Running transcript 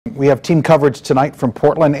We have team coverage tonight from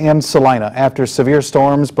Portland and Celina after severe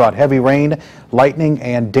storms brought heavy rain, lightning,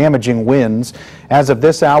 and damaging winds. As of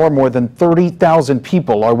this hour, more than 30,000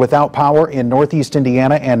 people are without power in northeast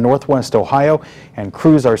Indiana and northwest Ohio, and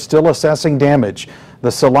crews are still assessing damage.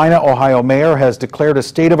 The Celina, Ohio mayor has declared a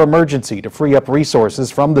state of emergency to free up resources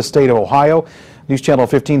from the state of Ohio. News Channel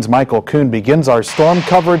 15's Michael Kuhn begins our storm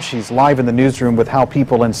coverage. He's live in the newsroom with how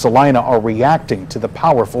people in Celina are reacting to the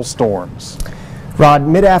powerful storms. Rod,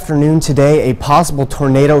 mid-afternoon today, a possible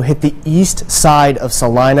tornado hit the east side of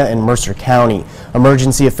Celina and Mercer County.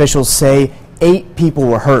 Emergency officials say 8 people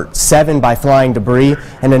were hurt, 7 by flying debris,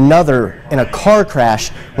 and another in a car crash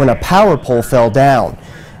when a power pole fell down.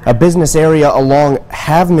 A business area along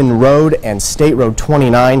Haveman Road and State Road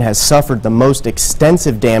 29 has suffered the most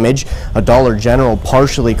extensive damage. A Dollar General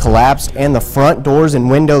partially collapsed, and the front doors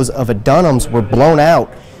and windows of a Dunham's were blown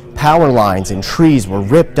out. Power lines and trees were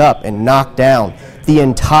ripped up and knocked down. The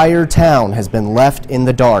entire town has been left in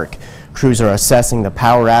the dark. Crews are assessing the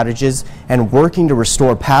power outages and working to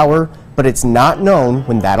restore power, but it's not known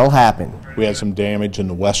when that'll happen. We had some damage in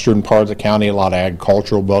the western part of the county, a lot of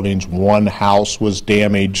agricultural buildings. One house was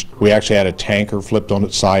damaged. We actually had a tanker flipped on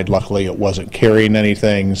its side. Luckily, it wasn't carrying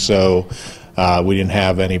anything, so we didn't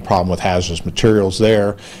have any problem with hazardous materials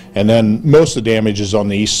there. And then most of the damage is on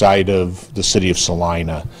the east side of the city of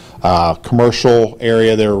Celina. Commercial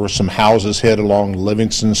area, there were some houses hit along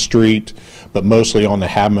Livingston Street, but mostly on the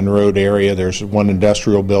Haveman Road area. There's one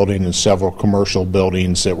industrial building and several commercial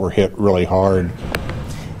buildings that were hit really hard.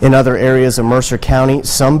 In other areas of Mercer County,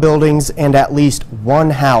 some buildings and at least one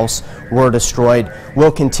house were destroyed.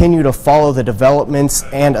 We'll continue to follow the developments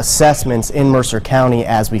and assessments in Mercer County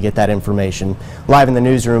as we get that information. Live in the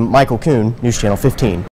newsroom, Michael Kuhn, News Channel 15.